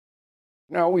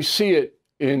Now, we see it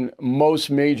in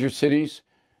most major cities,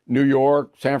 New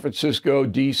York, San Francisco,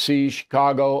 D.C.,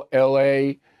 Chicago,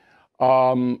 L.A.,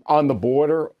 on the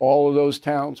border, all of those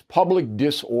towns, public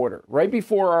disorder right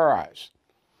before our eyes.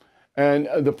 And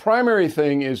the primary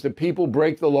thing is that people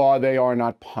break the law, they are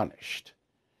not punished.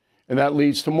 And that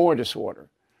leads to more disorder.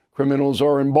 Criminals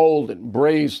are emboldened,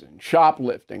 brazen,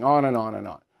 shoplifting, on and on and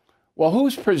on. Well,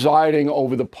 who's presiding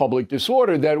over the public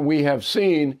disorder that we have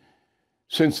seen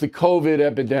since the COVID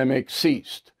epidemic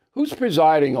ceased? Who's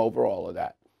presiding over all of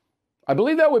that? I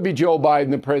believe that would be Joe Biden,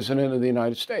 the President of the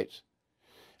United States.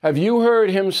 Have you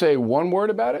heard him say one word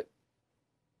about it?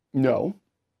 No,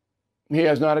 he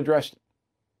has not addressed it.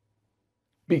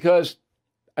 Because,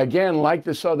 again, like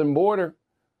the southern border,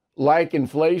 like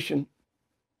inflation,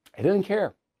 he didn't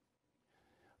care.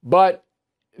 But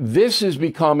this is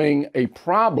becoming a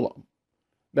problem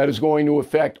that is going to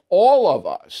affect all of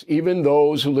us, even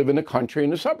those who live in the country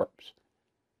and the suburbs.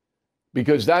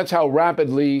 Because that's how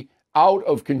rapidly out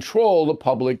of control the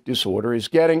public disorder is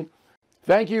getting.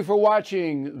 Thank you for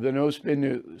watching the No Spin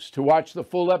News. To watch the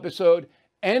full episode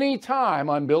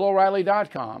anytime on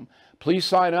BillO'Reilly.com, please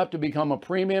sign up to become a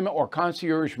premium or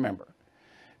concierge member.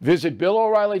 Visit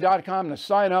BillO'Reilly.com to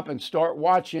sign up and start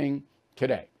watching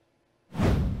today.